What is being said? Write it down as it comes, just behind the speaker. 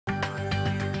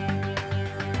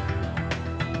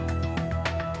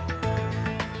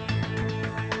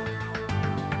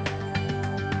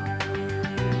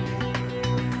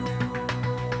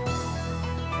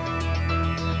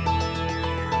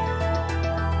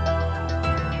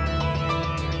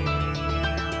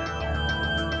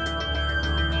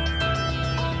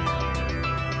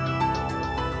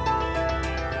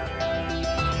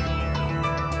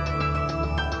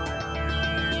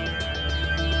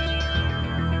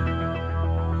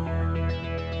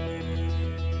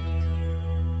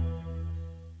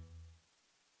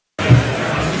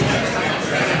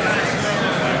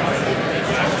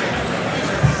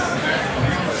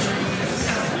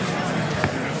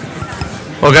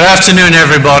Well, good afternoon,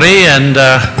 everybody, and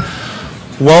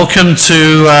welcome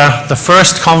to the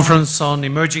first conference on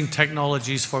emerging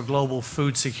technologies for global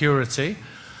food security.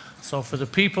 So for the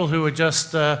people who are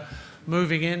just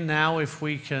moving in now, if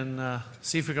we can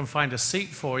see if we can find a seat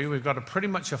for you. We've got pretty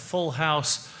much a full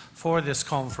house for this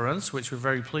conference, which we're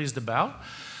very pleased about.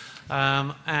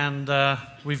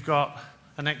 We've got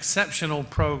an exceptional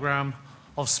program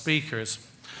of speakers.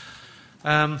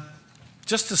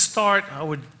 Just to start, I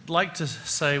would like to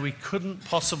say we couldn't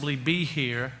possibly be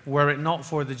here were it not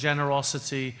for the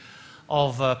generosity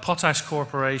of Potash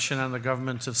Corporation and the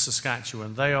government of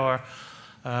Saskatchewan. They are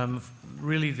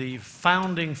really the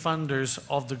founding funders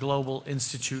of the Global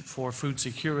Institute for Food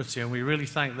Security, and we really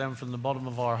thank them from the bottom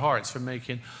of our hearts for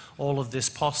making all of this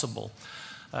possible.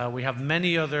 We have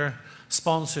many other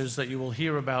sponsors that you will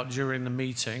hear about during the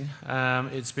meeting.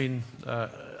 It's been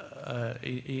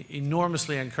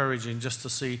enormously encouraging just to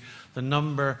see the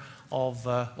number of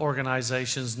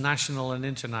organizations, national and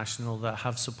international, that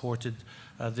have supported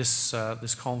this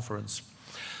conference.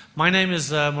 My name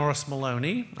is Maurice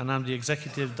Moloney, and I'm the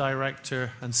Executive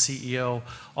Director and CEO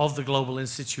of the Global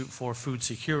Institute for Food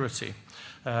Security,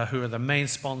 who are the main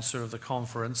sponsor of the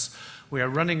conference. We are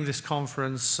running this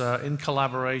conference in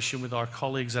collaboration with our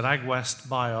colleagues at AgWest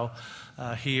Bio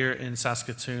here in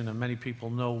Saskatoon, and many people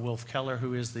know Wilf Keller,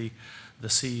 who is the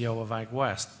CEO of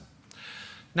AgWest.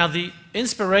 Now, the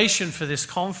inspiration for this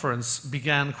conference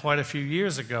began quite a few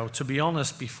years ago, to be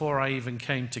honest, before I even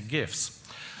came to GIFS.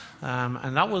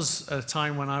 And that was a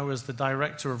time when I was the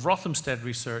director of Rothamsted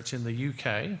Research in the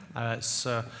UK. It's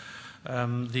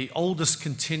the oldest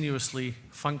continuously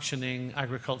functioning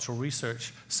agricultural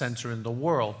research center in the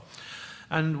world.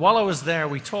 And while I was there,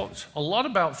 we talked a lot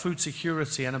about food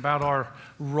security and about our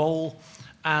role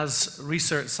as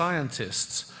research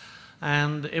scientists.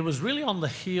 And it was really on the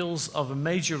heels of a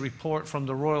major report from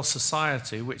the Royal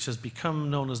Society, which has become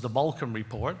known as the Balkan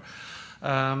Report,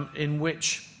 in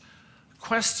which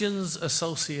questions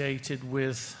associated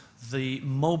with the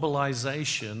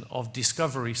mobilization of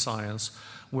discovery science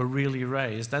were really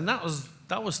raised. And that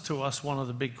was to us one of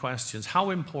the big questions.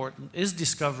 How important is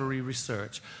discovery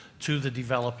research to the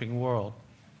developing world?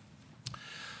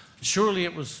 Surely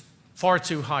it was far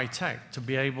too high-tech to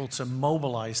be able to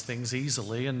mobilize things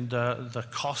easily, and the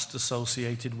cost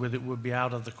associated with it would be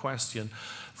out of the question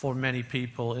for many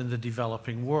people in the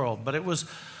developing world. But it was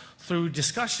through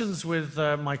discussions with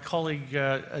my colleague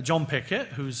John Pickett,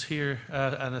 who's here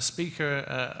and a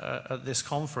speaker at this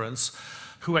conference,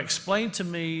 who explained to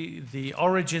me the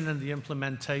origin and the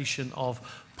implementation of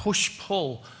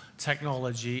push-pull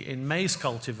technology in maize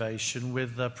cultivation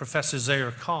with Professor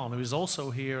Zair Khan, who is also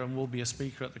here and will be a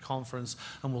speaker at the conference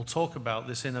and will talk about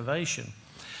this innovation.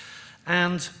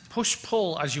 And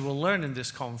push-pull, as you will learn in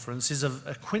this conference, is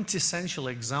a quintessential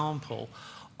example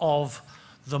of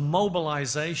the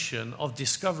mobilization of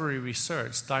discovery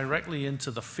research directly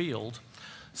into the field.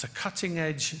 It's a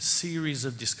cutting-edge series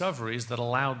of discoveries that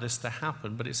allowed this to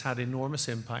happen, but it's had enormous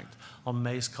impact on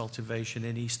maize cultivation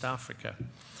in East Africa.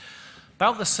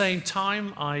 About the same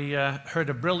time, I heard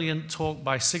a brilliant talk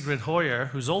by Sigrid Hoyer,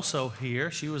 who's also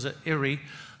here. She was at IRRI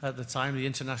at the time, the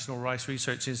International Rice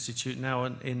Research Institute, now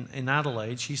in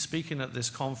Adelaide. She's speaking at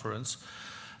this conference.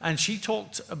 And she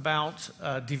talked about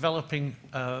developing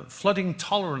flooding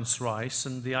tolerance rice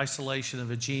and the isolation of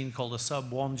a gene called a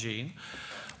sub-1 gene,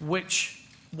 which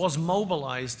was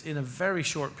mobilized in a very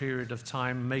short period of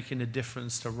time, making a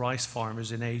difference to rice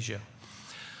farmers in Asia.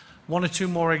 One or two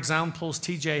more examples,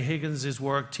 TJ Higgins'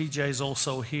 work. TJ is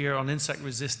also here on insect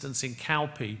resistance in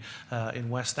cowpea in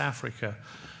West Africa.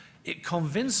 It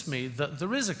convinced me that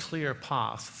there is a clear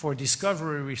path for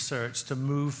discovery research to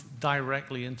move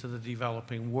directly into the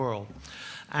developing world,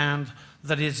 and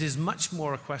that it is much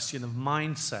more a question of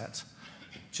mindset,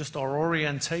 just our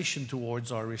orientation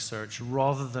towards our research,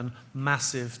 rather than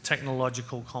massive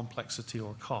technological complexity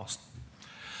or cost.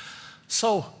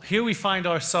 So here we find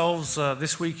ourselves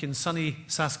this week in sunny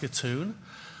Saskatoon.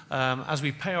 As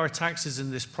we pay our taxes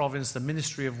in this province, the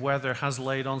Ministry of Weather has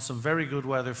laid on some very good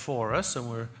weather for us, and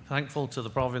we're thankful to the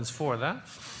province for that.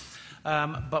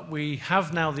 But we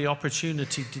have now the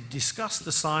opportunity to discuss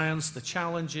the science, the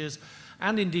challenges,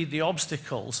 and indeed the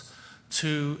obstacles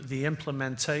to the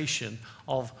implementation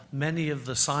of many of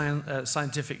the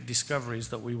scientific discoveries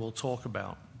that we will talk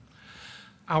about.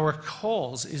 Our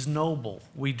cause is noble.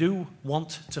 We do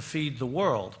want to feed the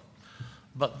world,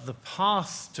 but the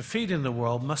path to feeding the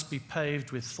world must be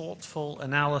paved with thoughtful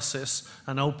analysis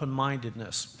and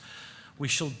open-mindedness. We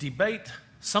shall debate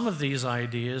some of these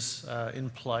ideas in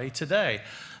play today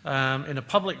in a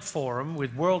public forum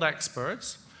with world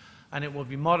experts, and it will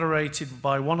be moderated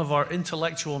by one of our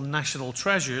intellectual national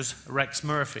treasures, Rex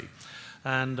Murphy.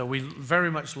 And we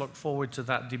very much look forward to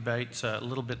that debate a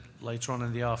little bit later on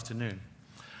in the afternoon.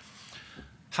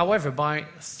 However, by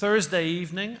Thursday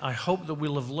evening, I hope that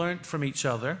we'll have learnt from each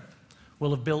other,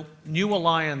 we'll have built new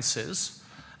alliances,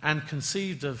 and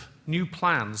conceived of new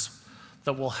plans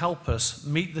that will help us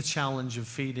meet the challenge of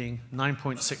feeding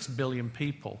 9.6 billion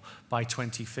people by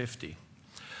 2050.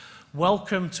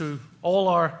 Welcome to all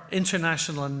our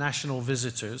international and national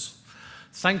visitors.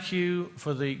 Thank you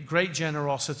for the great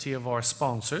generosity of our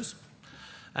sponsors,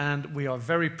 and we are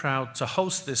very proud to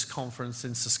host this conference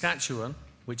in Saskatchewan,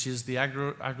 which is the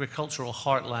agricultural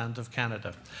heartland of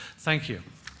Canada. Thank you.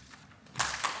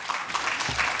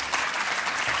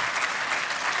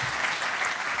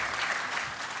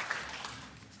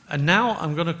 And now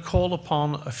I'm going to call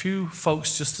upon a few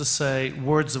folks just to say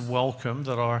words of welcome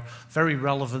that are very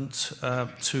relevant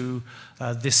to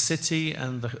this city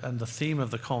and the theme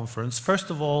of the conference. First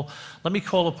of all, let me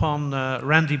call upon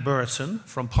Randy Burton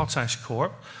from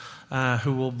PotashCorp,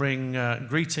 who will bring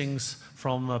greetings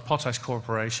from Potash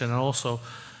Corporation and also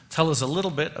tell us a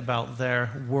little bit about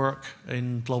their work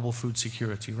in global food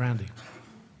security. Randy.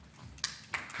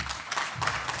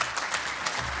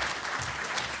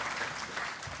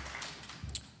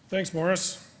 Thanks,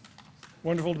 Maurice.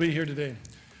 Wonderful to be here today.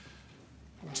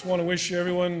 I just want to wish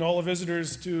everyone, all the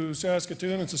visitors to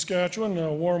Saskatoon and Saskatchewan,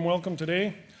 a warm welcome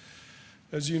today.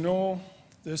 As you know,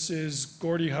 this is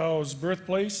Gordie Howe's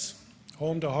birthplace,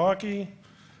 home to hockey,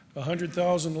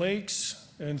 100,000 lakes,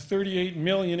 and 38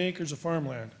 million acres of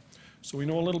farmland. So we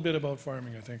know a little bit about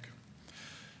farming, I think.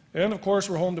 And of course,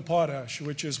 we're home to potash,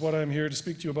 which is what I'm here to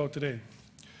speak to you about today.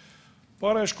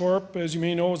 PotashCorp, as you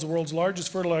may know, is the world's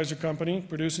largest fertilizer company,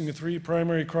 producing the three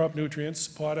primary crop nutrients,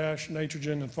 potash,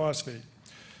 nitrogen, and phosphate.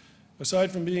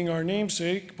 Aside from being our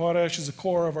namesake, potash is the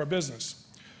core of our business.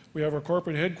 We have our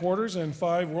corporate headquarters and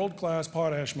 5 world-class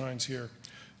potash mines here,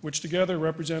 which together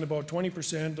represent about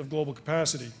 20% of global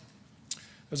capacity.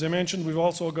 As I mentioned, we've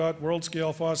also got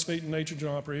world-scale phosphate and nitrogen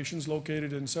operations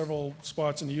located in several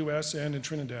spots in the US and in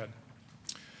Trinidad.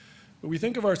 But we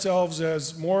think of ourselves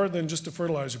as more than just a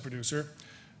fertilizer producer.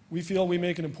 We feel we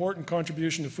make an important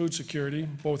contribution to food security,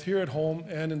 both here at home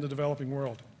and in the developing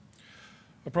world.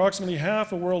 Approximately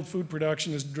half of world food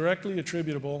production is directly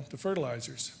attributable to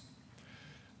fertilizers.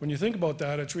 When you think about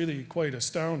that, it's really quite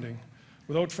astounding.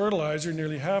 Without fertilizer,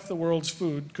 nearly half the world's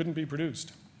food couldn't be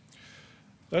produced.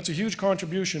 That's a huge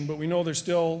contribution, but we know there's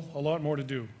still a lot more to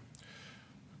do.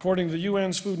 According to the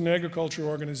UN's Food and Agriculture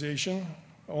Organization,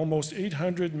 almost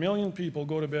 800 million people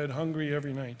go to bed hungry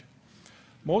every night.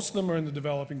 Most of them are in the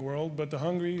developing world, but the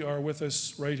hungry are with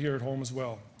us right here at home as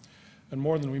well, and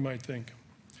more than we might think.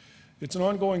 It's an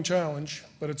ongoing challenge,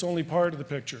 but it's only part of the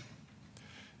picture.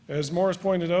 As Maurice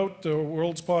pointed out, the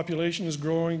world's population is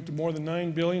growing to more than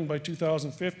 9 billion by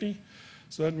 2050,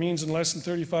 so that means in less than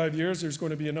 35 years there's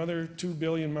going to be another 2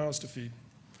 billion mouths to feed.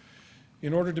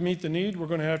 In order to meet the need, we're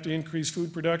going to have to increase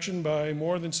food production by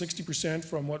more than 60%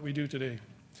 from what we do today.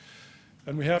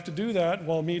 And we have to do that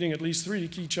while meeting at least 3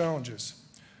 key challenges.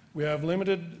 We have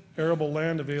limited arable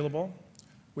land available,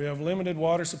 we have limited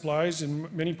water supplies in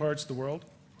many parts of the world,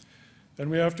 and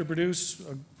we have to produce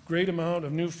a great amount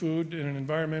of new food in an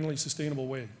environmentally sustainable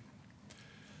way.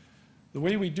 The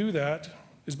way we do that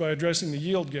is by addressing the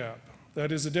yield gap.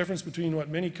 That is the difference between what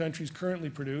many countries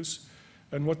currently produce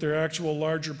and what their actual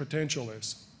larger potential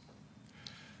is.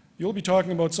 You'll be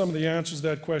talking about some of the answers to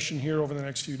that question here over the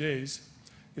next few days.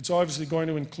 It's obviously going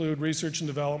to include research and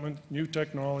development, new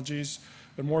technologies,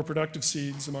 and more productive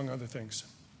seeds, among other things.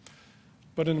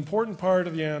 But an important part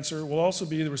of the answer will also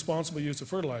be the responsible use of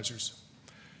fertilizers.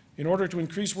 In order to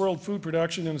increase world food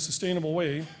production in a sustainable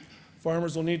way,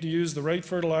 farmers will need to use the right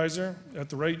fertilizer at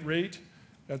the right rate,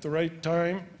 at the right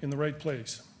time, in the right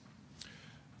place.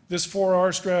 This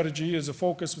 4R strategy is a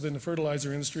focus within the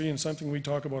fertilizer industry and something we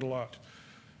talk about a lot.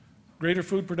 Greater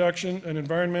food production and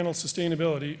environmental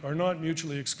sustainability are not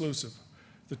mutually exclusive.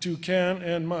 The two can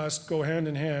and must go hand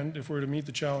in hand if we're to meet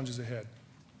the challenges ahead.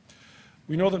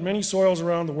 We know that many soils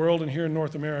around the world and here in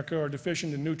North America are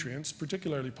deficient in nutrients,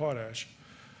 particularly potash.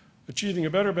 Achieving a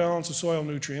better balance of soil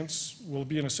nutrients will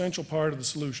be an essential part of the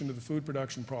solution to the food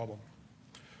production problem.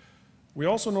 We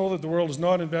also know that the world has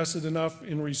not invested enough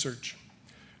in research.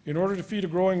 In order to feed a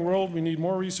growing world, we need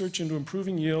more research into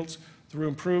improving yields through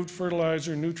improved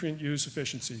fertilizer and nutrient use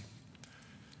efficiency.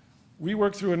 We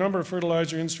work through a number of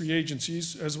fertilizer industry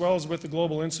agencies, as well as with the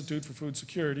Global Institute for Food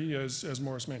Security, as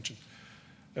Maurice mentioned.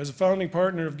 As a founding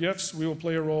partner of GIFS, we will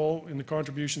play a role in the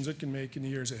contributions it can make in the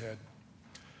years ahead.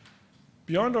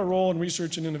 Beyond our role in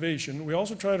research and innovation, we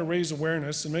also try to raise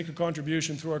awareness and make a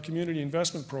contribution through our community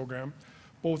investment program,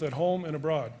 both at home and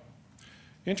abroad.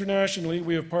 Internationally,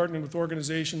 we have partnered with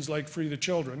organizations like Free the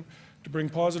Children to bring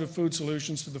positive food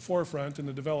solutions to the forefront in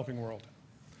the developing world.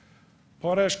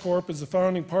 PotashCorp is the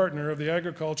founding partner of the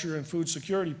Agriculture and Food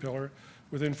Security pillar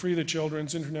within Free the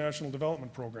Children's International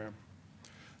Development Program.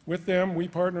 With them, we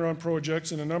partner on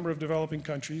projects in a number of developing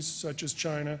countries such as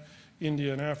China,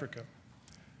 India, and Africa.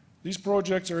 These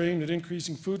projects are aimed at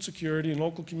increasing food security in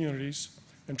local communities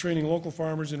and training local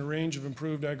farmers in a range of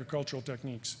improved agricultural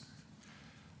techniques.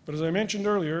 But as I mentioned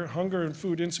earlier, hunger and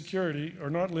food insecurity are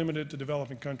not limited to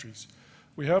developing countries.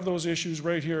 We have those issues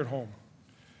right here at home.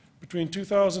 Between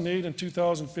 2008 and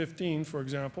 2015, for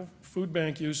example, food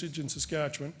bank usage in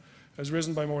Saskatchewan has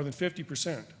risen by more than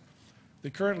 50%. They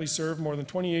currently serve more than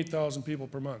 28,000 people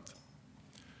per month.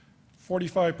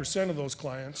 45% of those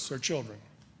clients are children.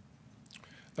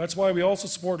 That's why we also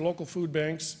support local food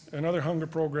banks and other hunger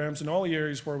programs in all the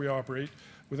areas where we operate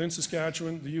within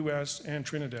Saskatchewan, the US, and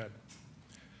Trinidad.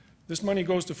 This money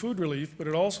goes to food relief, but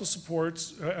it also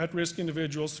supports at-risk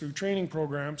individuals through training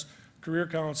programs, career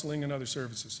counseling, and other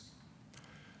services.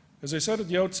 As I said at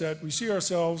the outset, we see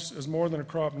ourselves as more than a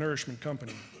crop nourishment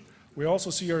company. We also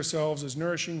see ourselves as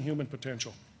nourishing human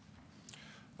potential.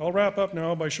 I'll wrap up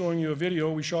now by showing you a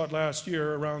video we shot last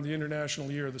year around the International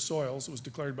Year of the Soils. It was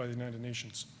declared by the United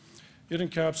Nations. It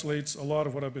encapsulates a lot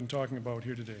of what I've been talking about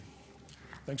here today.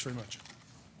 Thanks very much.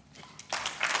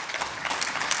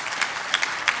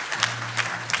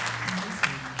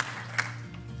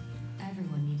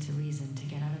 Everyone needs a reason to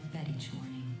get out of bed each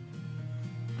morning.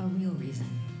 A real reason.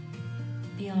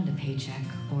 Beyond a paycheck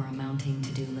or a mounting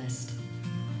to-do list.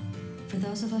 For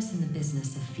those of us in the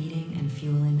business of feeding and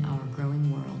fueling our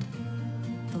growing world,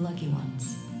 the lucky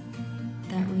ones,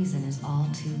 that reason is all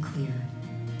too clear.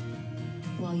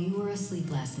 While you were asleep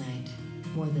last night,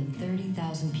 more than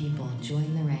 30,000 people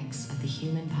joined the ranks of the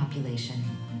human population.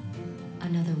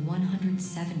 Another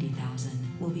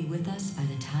 170,000 will be with us by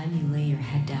the time you lay your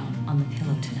head down on the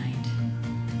pillow tonight.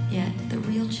 Yet, the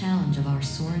real challenge of our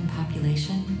soaring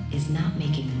population is not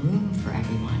making room for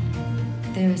everyone.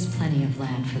 There is plenty of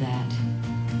land for that.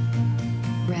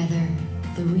 Rather,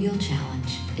 the real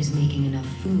challenge is making enough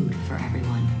food for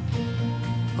everyone.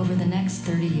 Over the next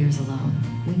 30 years alone,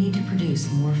 we need to produce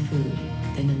more food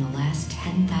than in the last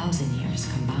 10,000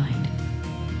 years combined.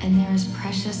 And there is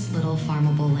precious little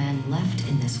farmable land left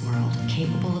in this world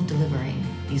capable of delivering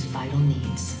these vital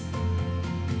needs.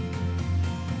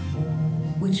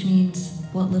 Which means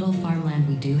what little farmland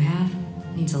we do have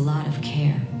needs a lot of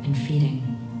care and feeding.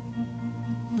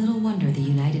 Little wonder the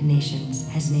United Nations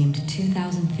has named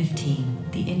 2015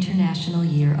 the International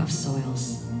Year of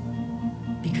Soils.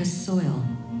 Because soil,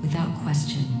 without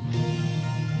question,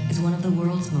 is one of the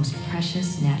world's most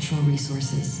precious natural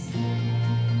resources.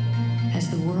 As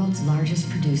the world's largest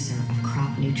producer of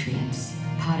crop nutrients,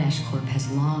 PotashCorp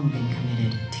has long been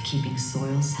committed to keeping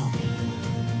soils healthy.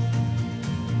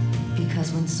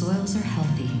 Because when soils are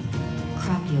healthy,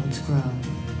 crop yields grow.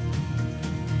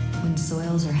 When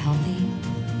soils are healthy,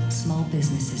 small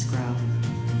businesses grow.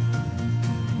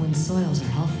 When soils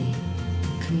are healthy,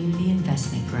 community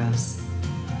investment grows.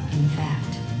 In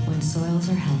fact, when soils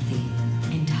are healthy,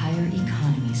 entire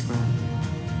economies grow.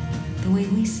 The way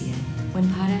we see it, when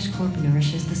PotashCorp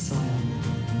nourishes the soil,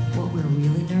 what we're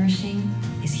really nourishing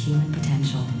is human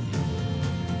potential,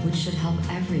 which should help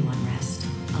everyone rest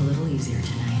a little easier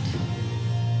tonight.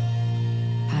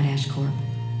 PotashCorp,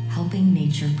 helping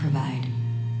nature provide.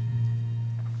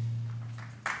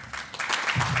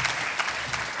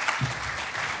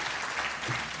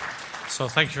 So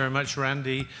thank you very much,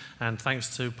 Randy, and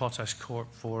thanks to PotashCorp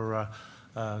for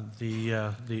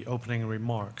the opening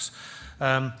remarks.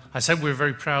 I said we're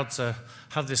very proud to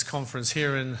have this conference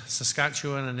here in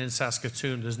Saskatchewan and in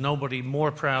Saskatoon. There's nobody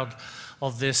more proud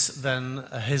of this than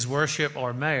His Worship,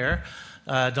 our Mayor,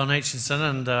 Don Atchison,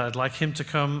 and I'd like him to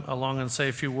come along and say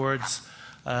a few words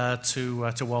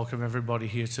to welcome everybody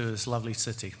here to this lovely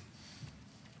city.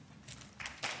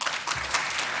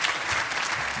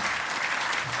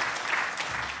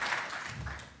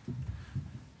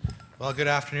 Well, good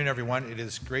afternoon, everyone. It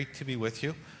is great to be with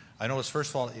you. I noticed, first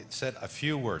of all, it said a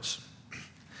few words,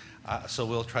 so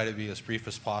we'll try to be as brief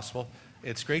as possible.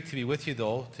 It's great to be with you,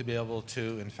 though, to be able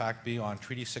to, in fact, be on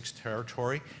Treaty 6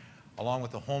 territory, along with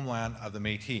the homeland of the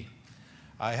Métis.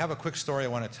 I have a quick story I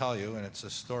want to tell you, and it's a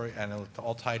story, and it'll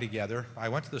all tie together. I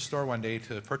went to the store one day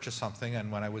to purchase something,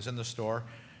 and when I was in the store,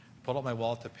 I pulled out my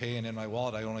wallet to pay, and in my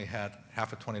wallet I only had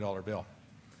half a $20 bill.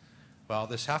 Well,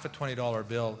 this half a $20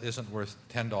 bill isn't worth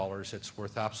 $10. It's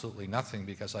worth absolutely nothing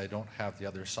because I don't have the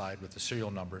other side with the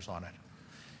serial numbers on it.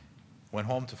 Went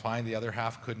home to find the other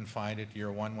half, couldn't find it.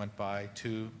 Year 1 went by,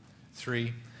 2,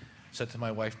 3. Said to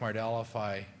my wife, Mardell, if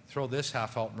I throw this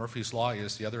half out, Murphy's Law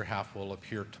is the other half will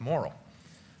appear tomorrow.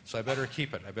 So I better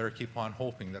keep it. I better keep on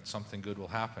hoping that something good will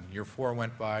happen. Year 4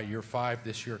 went by. Year 5,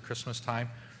 this year at Christmas time,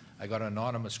 I got an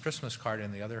anonymous Christmas card,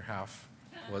 and the other half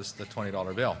was the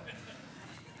 $20 bill.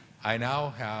 I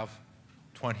now have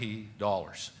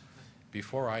 $20.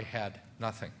 Before I had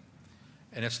nothing.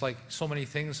 And it's like so many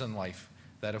things in life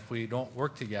that if we don't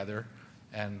work together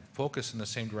and focus in the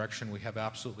same direction, we have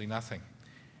absolutely nothing.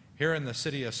 Here in the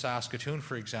city of Saskatoon,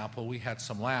 for example, we had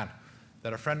some land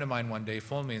that a friend of mine one day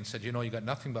phoned me and said, you know, you got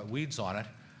nothing but weeds on it.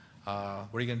 What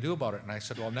are you going to do about it? And I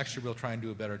said, well, next year we'll try and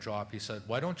do a better job. He said,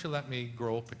 why don't you let me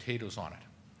grow potatoes on it?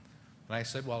 And I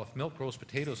said, well, if Milt grows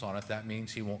potatoes on it, that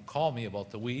means he won't call me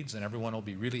about the weeds and everyone will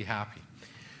be really happy.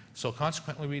 So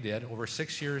consequently we did. Over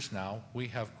 6 years now, we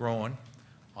have grown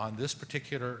on this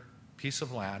particular piece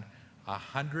of land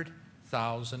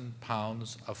 100,000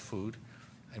 pounds of food,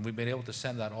 and we've been able to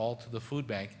send that all to the food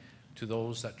bank to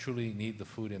those that truly need the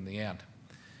food in the end.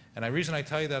 And the reason I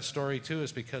tell you that story too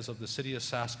is because of the city of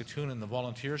Saskatoon and the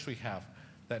volunteers we have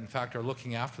that in fact are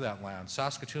looking after that land.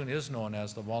 Saskatoon is known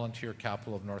as the volunteer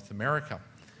capital of North America.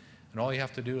 And all you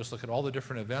have to do is look at all the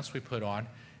different events we put on,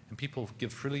 and people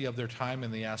give freely of their time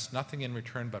and they ask nothing in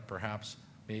return but perhaps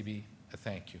maybe a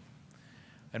thank you.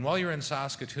 And while you're in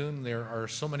Saskatoon, there are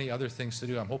so many other things to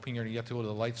do. I'm hoping you're going to get to go to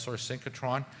the Light Source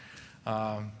Synchrotron.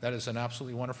 That is an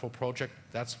absolutely wonderful project.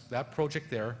 That project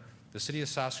there, the city of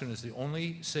Saskatoon is the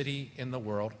only city in the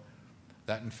world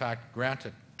that in fact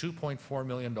granted $2.4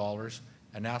 million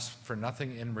and asked for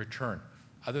nothing in return,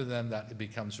 other than that it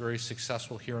becomes very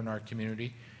successful here in our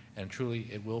community, and truly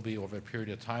it will be over a period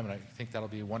of time, and I think that'll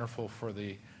be wonderful for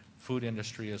the food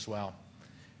industry as well.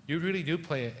 You really do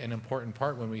play an important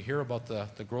part when we hear about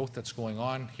the growth that's going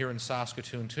on here in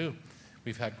Saskatoon too.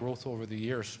 We've had growth over the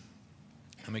years,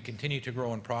 and we continue to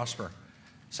grow and prosper.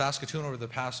 Saskatoon, over the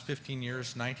past 15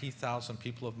 years, 90,000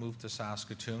 people have moved to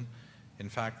Saskatoon. In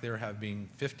fact, there have been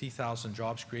 50,000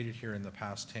 jobs created here in the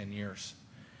past 10 years.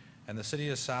 And the city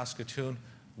of Saskatoon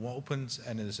opens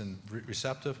and is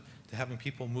receptive to having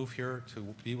people move here to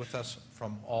be with us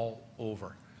from all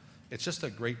over. It's just a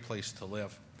great place to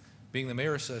live. Being the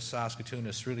mayor of Saskatoon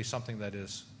is really something that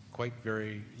is quite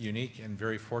very unique and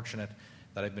very fortunate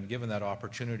that I've been given that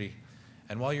opportunity.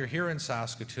 And while you're here in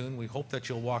Saskatoon, we hope that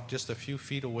you'll walk just a few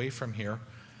feet away from here.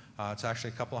 It's actually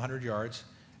a couple hundred yards,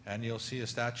 and you'll see a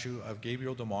statue of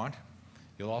Gabriel Dumont.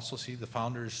 You'll also see the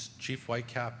founders, Chief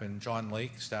Whitecap and John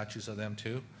Lake, statues of them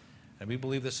too. And we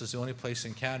believe this is the only place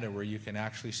in Canada where you can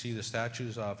actually see the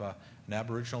statues of an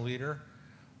Aboriginal leader,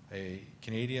 a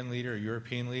Canadian leader, a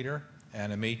European leader,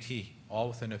 and a Métis, all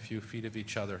within a few feet of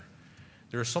each other.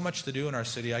 There is so much to do in our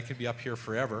city. I could be up here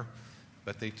forever,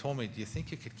 but they told me, do you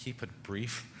think you could keep it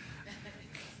brief?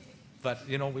 But,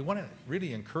 you know, we want to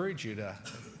really encourage you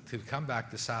to come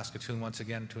back to Saskatoon once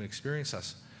again to experience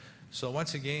us. So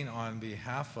once again, on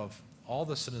behalf of all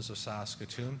the citizens of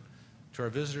Saskatoon, to our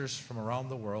visitors from around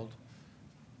the world,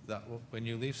 that when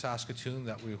you leave Saskatoon,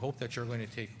 that we hope that you're going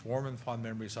to take warm and fond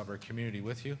memories of our community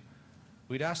with you.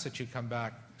 We'd ask that you come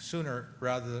back sooner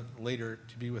rather than later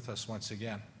to be with us once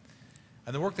again.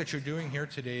 And the work that you're doing here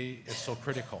today is so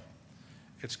critical.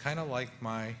 It's kind of like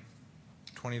my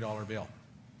 $20 bill.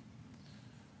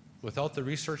 Without the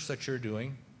research that you're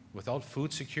doing, without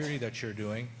food security that you're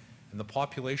doing, and the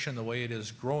population the way it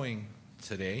is growing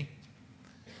today,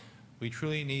 we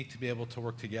truly need to be able to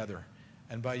work together.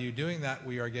 And by you doing that,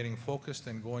 we are getting focused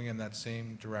and going in that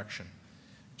same direction,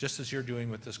 just as you're doing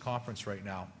with this conference right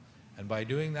now. And by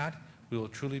doing that, we will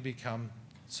truly become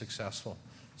successful.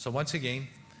 So once again,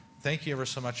 thank you ever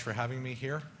so much for having me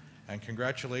here, and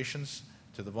congratulations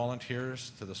to the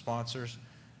volunteers, to the sponsors,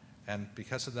 and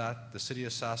because of that, the city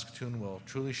of Saskatoon will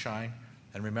truly shine.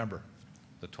 And remember,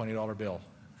 the $20 bill.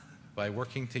 By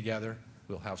working together,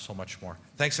 we'll have so much more.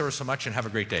 Thanks ever so much, and have a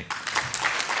great day.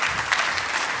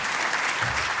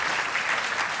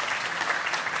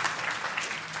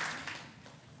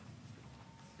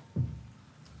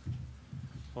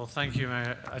 Well, thank you,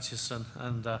 Mayor Atchison,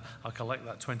 and I'll collect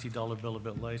that $20 bill a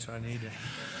bit later. I need it.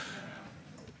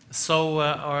 So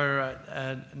our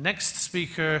next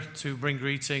speaker to bring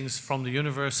greetings from the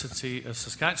University of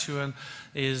Saskatchewan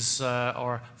is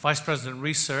our Vice President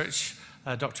Research,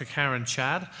 Dr. Karen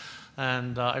Chad.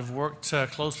 And I've worked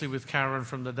closely with Karen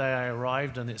from the day I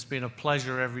arrived, and it's been a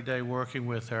pleasure every day working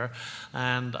with her.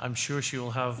 And I'm sure she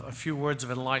will have a few words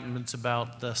of enlightenment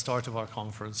about the start of our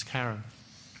conference. Karen.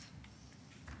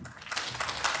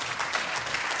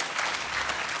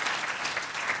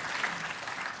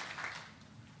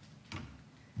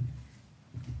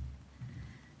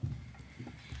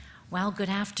 Well, good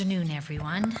afternoon,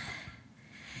 everyone.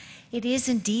 It is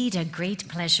indeed a great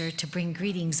pleasure to bring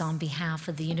greetings on behalf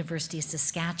of the University of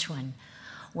Saskatchewan.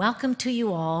 Welcome to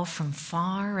you all from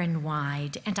far and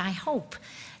wide, and I hope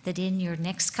that in your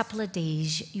next couple of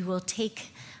days you will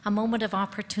take a moment of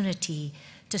opportunity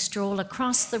to stroll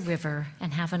across the river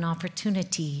and have an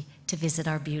opportunity to visit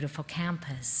our beautiful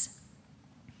campus.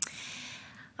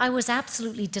 I was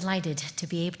absolutely delighted to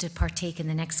be able to partake in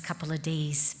the next couple of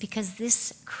days because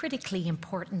this critically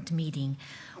important meeting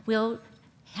will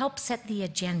help set the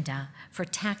agenda for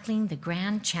tackling the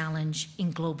grand challenge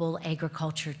in global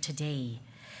agriculture today.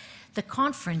 The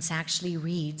conference actually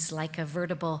reads like a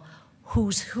veritable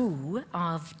who's who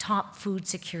of top food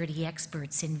security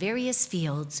experts in various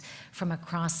fields from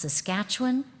across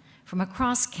Saskatchewan, from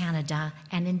across Canada,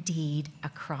 and indeed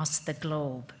across the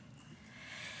globe.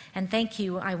 And thank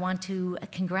you, I want to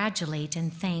congratulate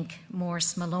and thank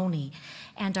Maurice Moloney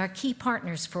and our key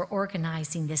partners for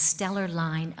organizing this stellar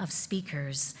line of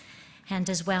speakers, and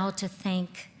as well to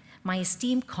thank my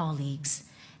esteemed colleagues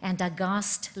and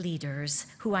august leaders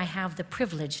who I have the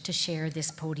privilege to share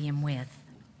this podium with.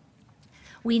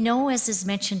 We know, as is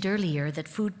mentioned earlier, that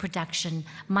food production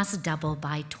must double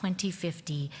by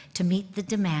 2050 to meet the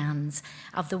demands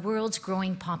of the world's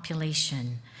growing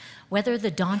population. Whether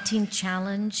the daunting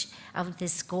challenge of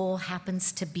this goal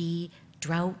happens to be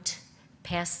drought,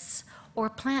 pests, or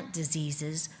plant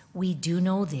diseases, we do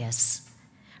know this.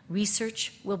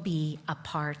 Research will be a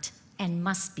part and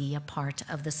must be a part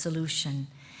of the solution.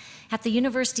 At the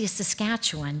University of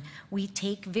Saskatchewan, we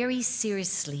take very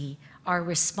seriously our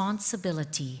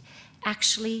responsibility,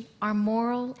 actually our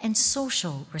moral and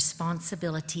social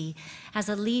responsibility as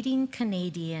a leading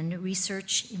Canadian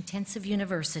research-intensive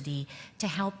university to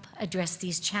help address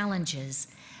these challenges,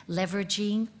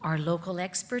 leveraging our local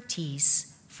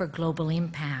expertise for global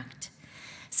impact.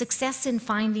 Success in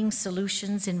finding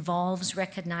solutions involves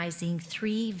recognizing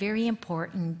three very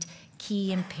important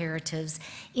key imperatives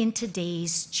in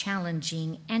today's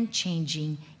challenging and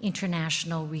changing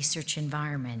international research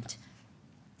environment.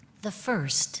 The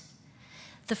first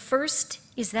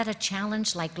is that a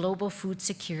challenge like global food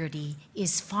security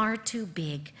is far too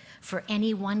big for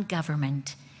any one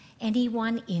government, any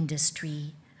one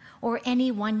industry, or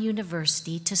any one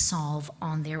university to solve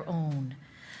on their own.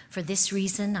 For this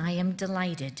reason, I am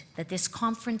delighted that this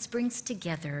conference brings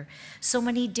together so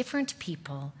many different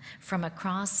people from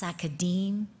across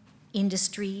academe,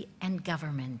 industry, and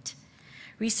government.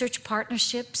 Research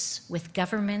partnerships with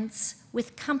governments,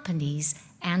 with companies,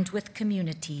 and with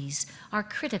communities are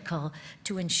critical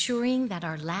to ensuring that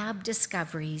our lab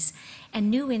discoveries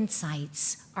and new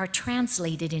insights are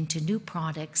translated into new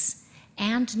products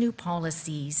and new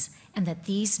policies, and that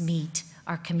these meet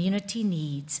our community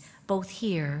needs both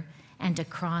here and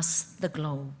across the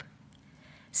globe.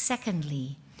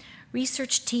 Secondly,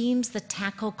 research teams that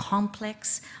tackle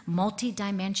complex,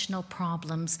 multidimensional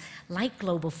problems like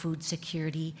global food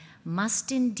security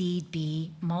must indeed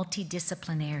be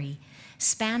multidisciplinary,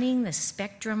 spanning the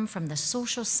spectrum from the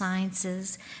social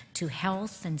sciences to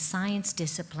health and science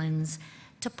disciplines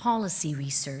to policy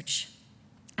research.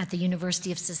 At the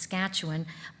University of Saskatchewan,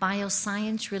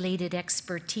 bioscience-related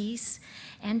expertise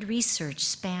and research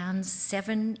spans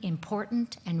 7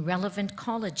 important and relevant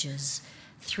colleges,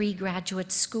 3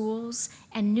 graduate schools,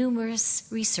 and numerous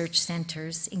research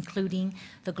centers, including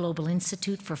the Global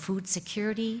Institute for Food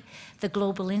Security, the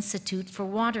Global Institute for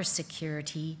Water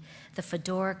Security, the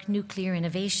Fedoric Nuclear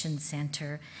Innovation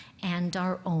Center, and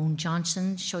our own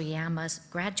Johnson Shoyama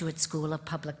Graduate School of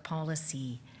Public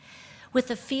Policy. With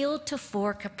a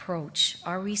field-to-fork approach,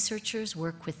 our researchers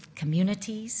work with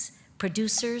communities,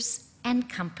 producers, and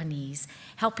companies,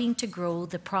 helping to grow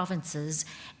the province's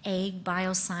ag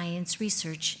bioscience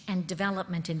research and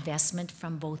development investment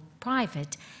from both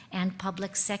private and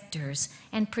public sectors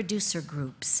and producer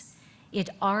groups. It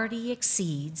already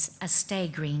exceeds a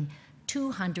staggering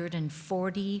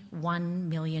 $241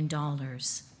 million.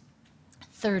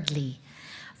 Thirdly,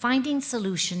 finding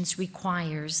solutions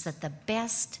requires that the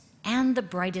best and the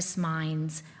brightest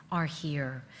minds are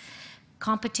here.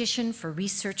 Competition for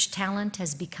research talent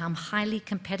has become highly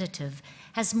competitive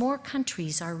as more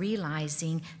countries are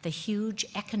realizing the huge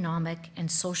economic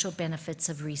and social benefits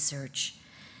of research.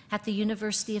 At the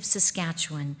University of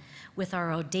Saskatchewan, with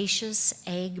our audacious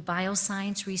ag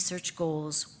bioscience research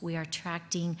goals, we are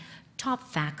attracting top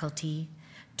faculty,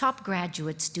 top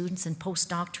graduate students and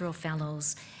postdoctoral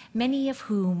fellows, many of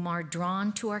whom are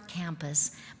drawn to our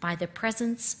campus by the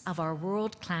presence of our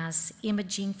world-class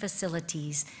imaging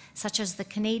facilities, such as the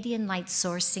Canadian Light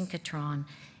Source Synchrotron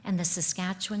and the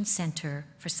Saskatchewan Centre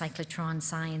for Cyclotron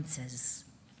Sciences.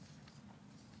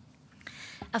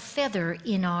 A feather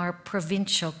in our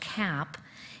provincial cap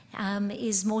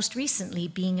is most recently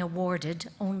being awarded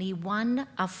only one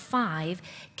of 5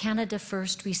 Canada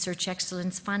First Research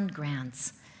Excellence Fund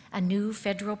grants, a new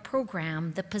federal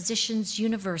program that positions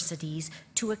universities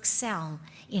to excel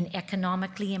in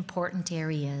economically important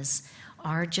areas.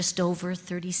 Our just over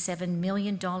 $37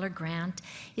 million grant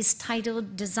is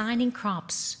titled Designing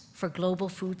Crops for Global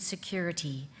Food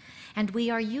Security, and we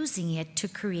are using it to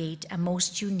create a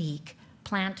most unique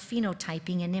plant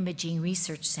phenotyping and imaging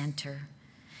research center.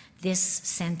 This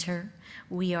center,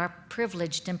 we are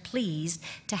privileged and pleased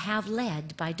to have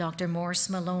led by Dr. Maurice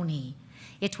Moloney.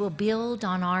 It will build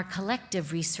on our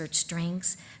collective research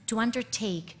strengths to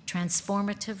undertake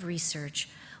transformative research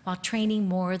while training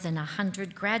more than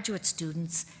 100 graduate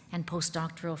students and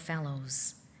postdoctoral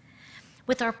fellows.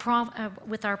 With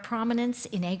our prominence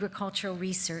in agricultural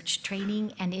research,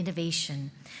 training, and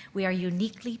innovation, we are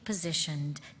uniquely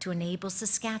positioned to enable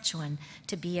Saskatchewan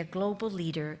to be a global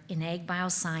leader in ag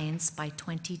bioscience by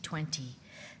 2020,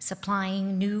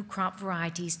 supplying new crop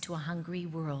varieties to a hungry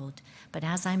world. But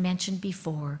as I mentioned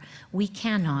before, we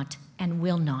cannot and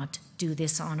will not do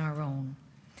this on our own.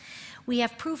 We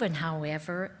have proven,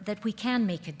 however, that we can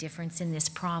make a difference in this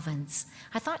province.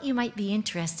 I thought you might be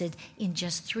interested in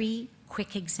just 3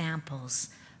 quick examples.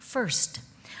 First,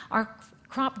 our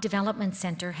Crop Development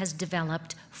Center has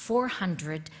developed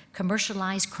 400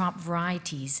 commercialized crop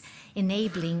varieties,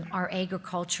 enabling our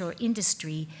agricultural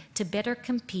industry to better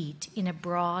compete in a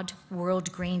broad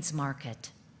world grains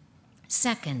market.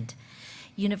 Second,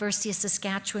 University of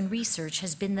Saskatchewan research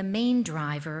has been the main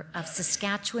driver of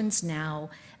Saskatchewan's now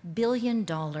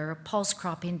billion-dollar pulse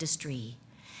crop industry.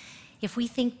 If we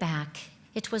think back,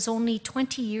 it was only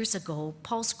 20 years ago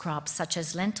pulse crops such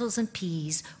as lentils and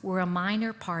peas were a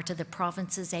minor part of the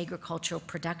province's agricultural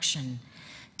production.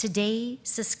 Today,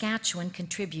 Saskatchewan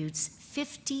contributes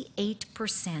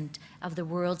 58% of the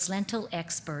world's lentil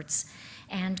exports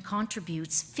and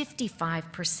contributes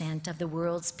 55% of the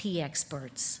world's pea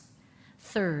exports.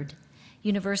 Third,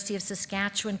 University of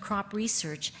Saskatchewan crop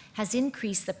research has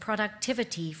increased the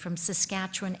productivity from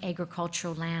Saskatchewan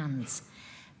agricultural lands.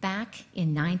 Back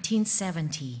in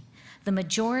 1970, the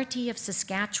majority of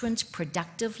Saskatchewan's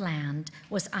productive land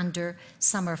was under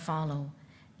summer fallow,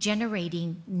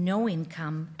 generating no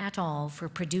income at all for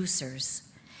producers.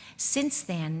 Since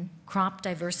then, crop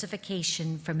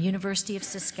diversification from University of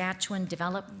Saskatchewan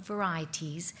developed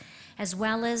varieties, as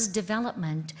well as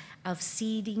development of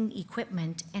seeding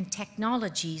equipment and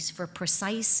technologies for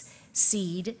precise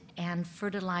seed and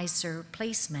fertilizer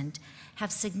placement,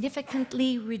 have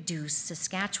significantly reduced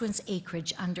Saskatchewan's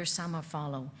acreage under summer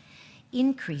fallow,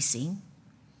 increasing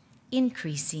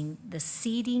the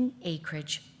seeding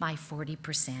acreage by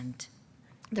 40%.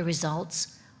 The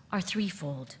results are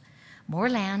threefold: more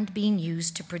land being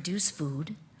used to produce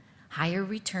food, higher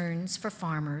returns for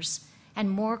farmers,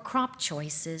 and more crop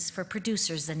choices for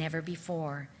producers than ever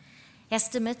before.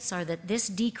 Estimates are that this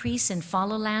decrease in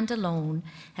fallow land alone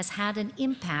has had an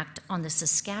impact on the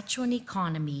Saskatchewan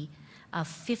economy of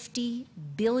 $50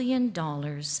 billion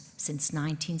since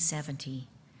 1970.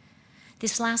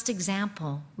 This last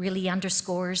example really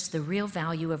underscores the real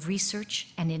value of research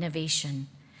and innovation.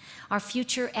 Our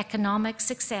future economic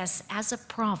success as a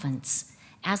province,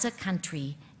 as a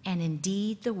country, and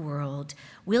indeed the world,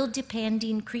 will depend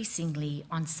increasingly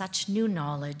on such new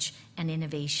knowledge and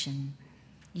innovation.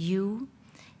 You,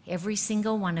 every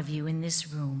single one of you in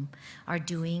this room, are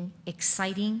doing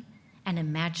exciting and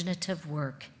imaginative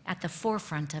work at the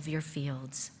forefront of your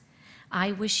fields.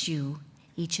 I wish you,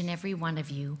 each and every one of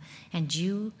you, and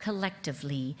you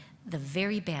collectively, the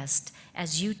very best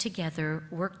as you together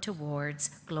work towards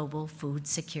global food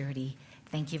security.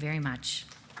 Thank you very much.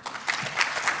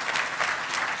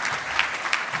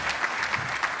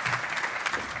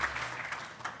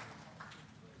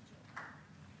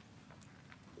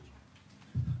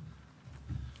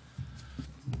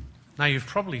 Now, you've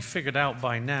probably figured out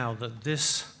by now that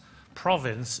this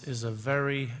province is a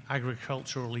very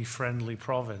agriculturally friendly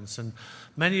province, and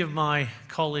many of my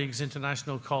colleagues,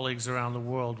 international colleagues around the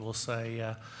world, will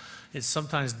say it's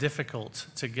sometimes difficult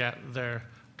to get their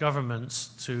governments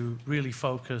to really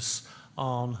focus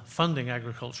on funding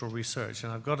agricultural research.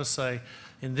 And I've got to say,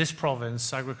 in this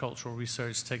province, agricultural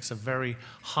research takes a very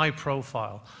high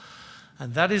profile.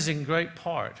 And that is in great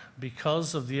part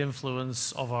because of the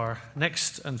influence of our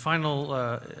next and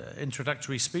final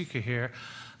introductory speaker here,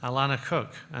 Alanna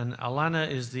Koch. And Alanna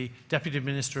is the Deputy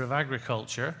Minister of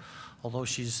Agriculture, although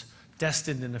she's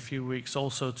destined in a few weeks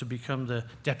also to become the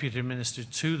Deputy Minister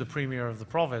to the Premier of the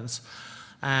province.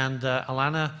 And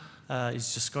Alanna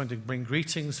is just going to bring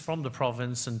greetings from the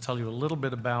province and tell you a little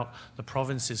bit about the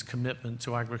province's commitment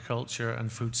to agriculture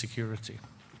and food security.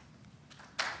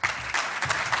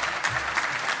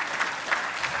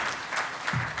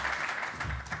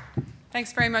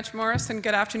 Thanks very much, Maurice, and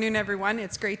good afternoon, everyone.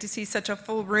 It's great to see such a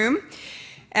full room.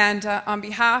 And on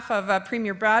behalf of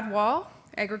Premier Brad Wall,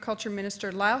 Agriculture Minister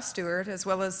Lyle Stewart, as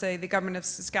well as the Government of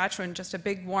Saskatchewan, just a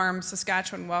big, warm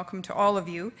Saskatchewan welcome to all of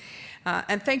you.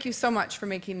 And thank you so much for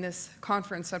making this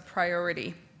conference a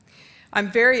priority. I'm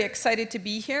very excited to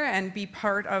be here and be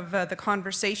part of the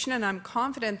conversation, and I'm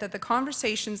confident that the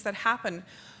conversations that happen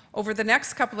over the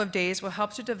next couple of days will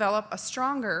help to develop a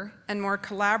stronger and more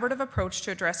collaborative approach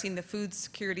to addressing the food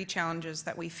security challenges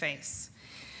that we face.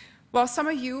 While some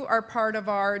of you are part of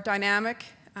our dynamic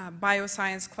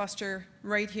bioscience cluster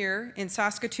right here in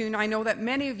Saskatoon, I know that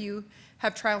many of you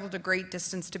have traveled a great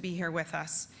distance to be here with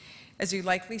us. As you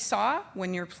likely saw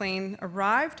when your plane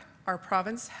arrived, our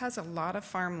province has a lot of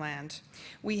farmland.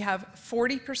 We have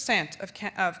 40%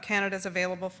 of Canada's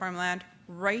available farmland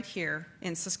right here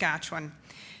in Saskatchewan.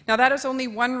 Now, that is only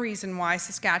one reason why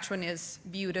Saskatchewan is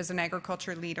viewed as an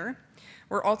agriculture leader.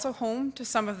 We're also home to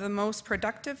some of the most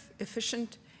productive,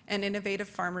 efficient, and innovative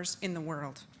farmers in the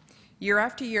world. Year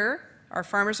after year, our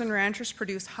farmers and ranchers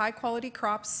produce high-quality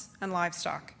crops and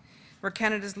livestock. We're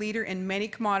Canada's leader in many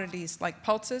commodities like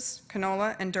pulses,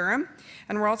 canola, and durum,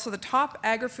 and we're also the top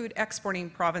agri-food exporting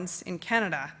province in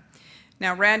Canada.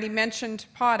 Now, Randy mentioned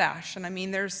potash, and I mean,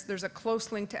 there's a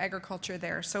close link to agriculture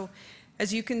there. So,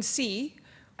 as you can see,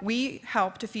 we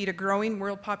help to feed a growing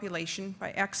world population by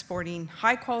exporting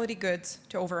high-quality goods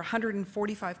to over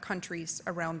 145 countries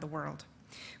around the world.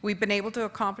 We've been able to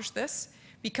accomplish this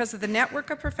because of the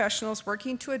network of professionals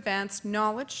working to advance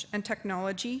knowledge and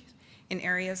technology in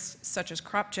areas such as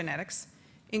crop genetics,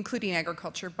 including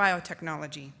agriculture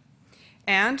biotechnology.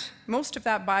 And most of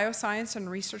that bioscience and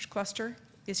research cluster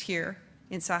is here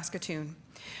in Saskatoon.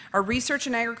 Our research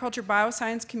and agriculture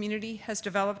bioscience community has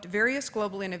developed various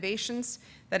global innovations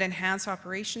that enhance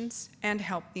operations and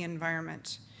help the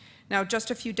environment. Now,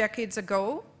 just a few decades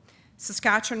ago,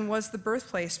 Saskatchewan was the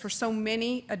birthplace for so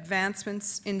many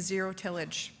advancements in zero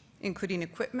tillage, including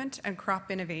equipment and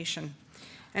crop innovation.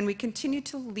 And we continue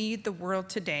to lead the world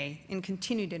today in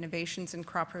continued innovations in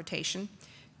crop rotation.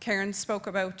 Karen spoke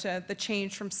about the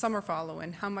change from summer fallow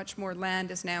and how much more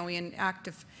land is now in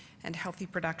active and healthy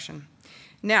production.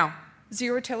 Now,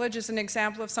 zero tillage is an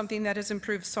example of something that has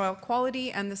improved soil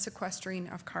quality and the sequestering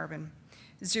of carbon.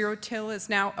 Zero till is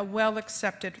now a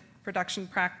well-accepted production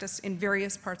practice in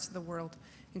various parts of the world,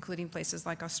 including places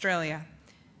like Australia.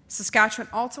 Saskatchewan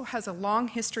also has a long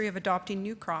history of adopting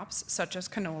new crops, such as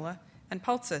canola and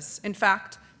pulses. In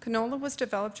fact, canola was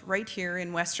developed right here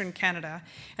in Western Canada,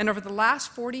 and over the last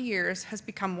 40 years has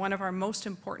become one of our most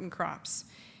important crops.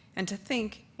 And to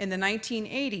think, in the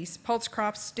 1980s, pulse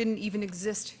crops didn't even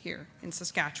exist here in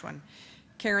Saskatchewan.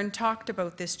 Karen talked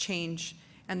about this change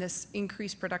and this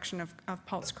increased production of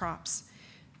pulse crops.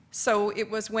 So it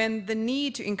was when the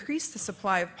need to increase the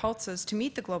supply of pulses to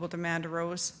meet the global demand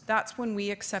arose, that's when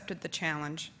we accepted the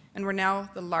challenge. And we're now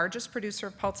the largest producer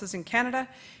of pulses in Canada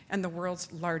and the world's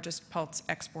largest pulse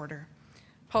exporter.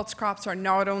 Pulse crops are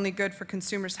not only good for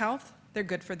consumers' health, they're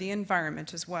good for the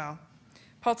environment as well.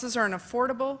 Pulses are an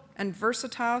affordable and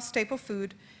versatile staple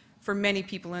food for many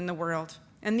people in the world.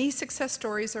 And these success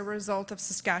stories are a result of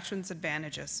Saskatchewan's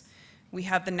advantages. We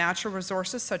have the natural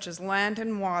resources such as land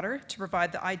and water to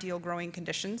provide the ideal growing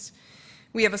conditions.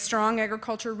 We have a strong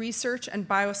agriculture research and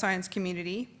bioscience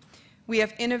community. We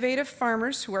have innovative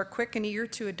farmers who are quick and eager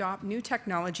to adopt new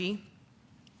technology.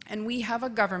 And we have a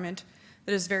government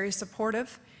that is very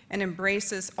supportive and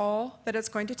embraces all that it's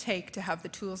going to take to have the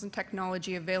tools and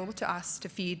technology available to us to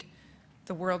feed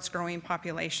the world's growing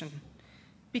population.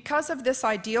 Because of this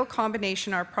ideal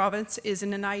combination, our province is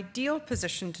in an ideal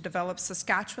position to develop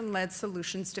Saskatchewan-led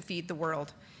solutions to feed the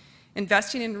world.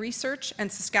 Investing in research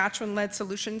and Saskatchewan-led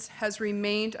solutions has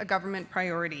remained a government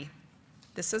priority.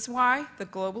 This is why the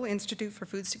Global Institute for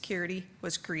Food Security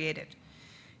was created.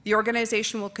 The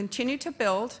organization will continue to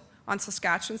build on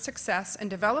Saskatchewan's success and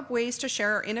develop ways to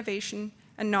share our innovation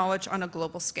and knowledge on a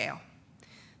global scale.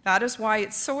 That is why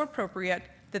it's so appropriate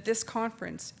that this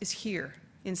conference is here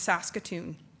in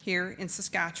Saskatoon, here in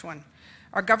Saskatchewan.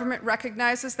 Our government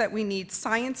recognizes that we need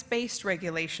science-based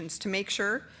regulations to make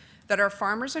sure that our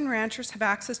farmers and ranchers have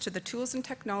access to the tools and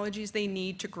technologies they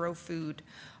need to grow food.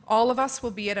 All of us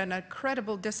will be at an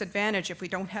incredible disadvantage if we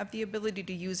don't have the ability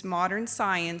to use modern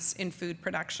science in food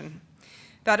production.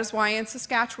 That is why in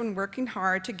Saskatchewan, we're working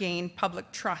hard to gain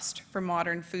public trust for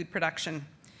modern food production.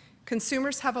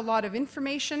 Consumers have a lot of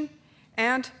information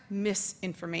and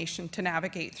misinformation to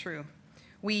navigate through.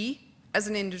 We, as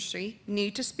an industry,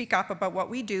 need to speak up about what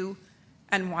we do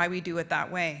and why we do it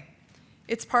that way.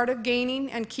 It's part of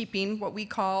gaining and keeping what we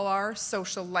call our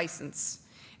social license.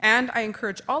 And I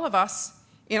encourage all of us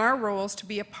in our roles to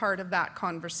be a part of that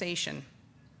conversation.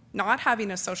 Not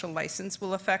having a social license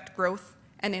will affect growth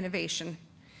and innovation.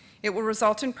 It will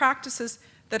result in practices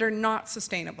that are not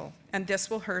sustainable, and this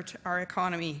will hurt our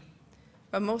economy.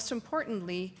 But most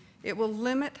importantly, it will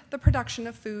limit the production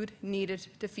of food needed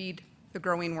to feed the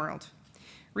growing world.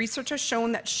 Research has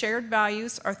shown that shared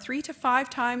values are 3 to 5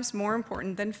 times more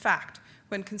important than fact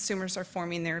when consumers are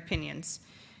forming their opinions.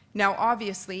 Now,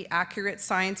 obviously, accurate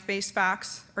science-based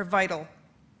facts are vital,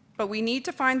 but we need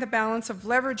to find the balance of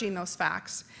leveraging those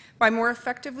facts by more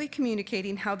effectively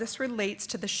communicating how this relates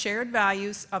to the shared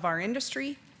values of our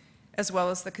industry as well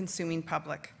as the consuming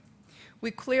public. We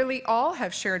clearly all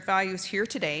have shared values here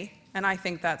today, and I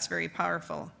think that's very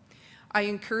powerful. I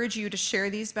encourage you to share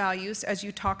these values as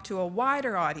you talk to a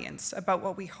wider audience about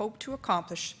what we hope to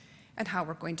accomplish and how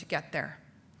we're going to get there.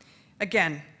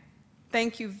 Again,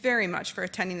 thank you very much for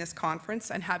attending this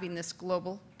conference and having this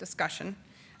global discussion.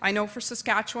 I know for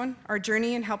Saskatchewan, our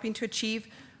journey in helping to achieve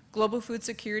global food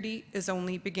security is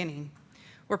only beginning.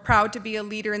 We're proud to be a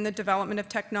leader in the development of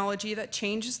technology that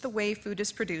changes the way food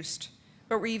is produced,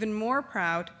 but we're even more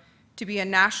proud to be a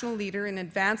national leader in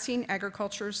advancing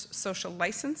agriculture's social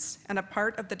license and a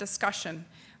part of the discussion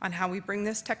on how we bring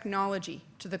this technology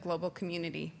to the global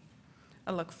community.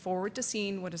 I look forward to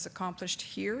seeing what is accomplished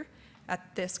here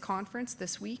at this conference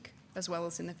this week, as well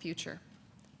as in the future.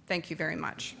 Thank you very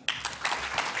much.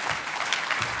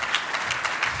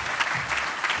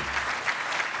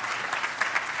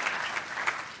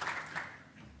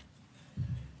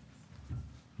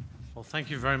 Well, thank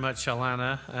you very much,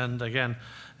 Alanna. And again,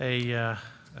 an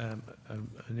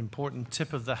important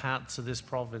tip of the hat to this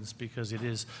province, because it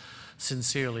is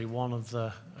sincerely one of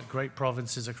the great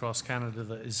provinces across Canada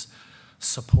that is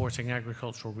supporting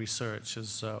agricultural research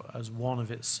as one of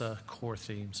its core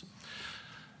themes.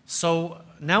 So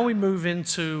now we move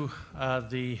into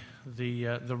the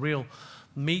real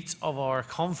meat of our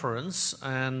conference,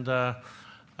 and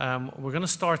we're going to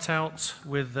start out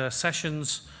with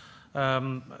sessions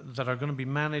that are going to be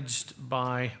managed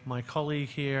by my colleague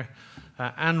here,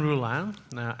 Anne Roulin.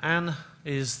 Now, Anne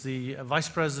is the Vice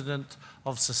President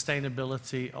of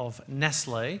Sustainability of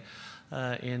Nestlé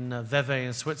in Vevey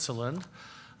in Switzerland.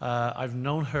 I've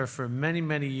known her for many,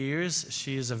 many years.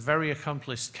 She is a very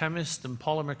accomplished chemist and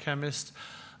polymer chemist,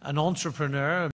 an entrepreneur,